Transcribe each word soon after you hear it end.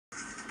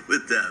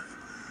death.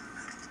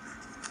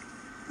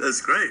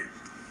 That's great.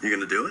 You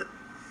gonna do it?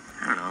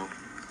 I don't know.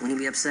 Wouldn't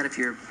you be upset if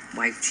your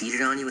wife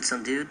cheated on you with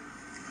some dude?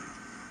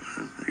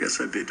 I guess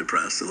I'd be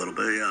depressed a little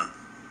bit, yeah.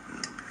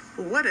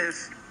 Well, what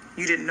if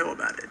you didn't know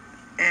about it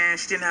and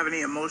she didn't have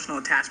any emotional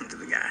attachment to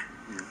the guy?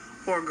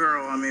 Or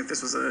girl, I mean, if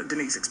this was a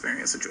Denise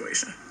experience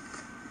situation.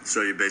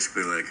 So you're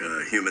basically like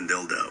a human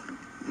dildo.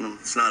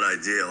 It's not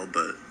ideal,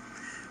 but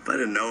if I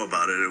didn't know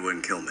about it, it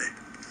wouldn't kill me.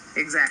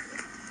 Exactly.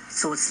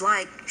 So it's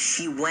like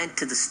she went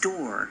to the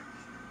store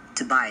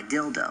to buy a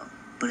dildo,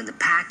 but in the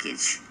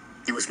package,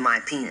 it was my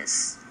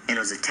penis, and it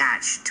was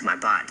attached to my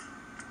body.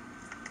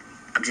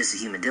 I'm just a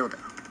human dildo.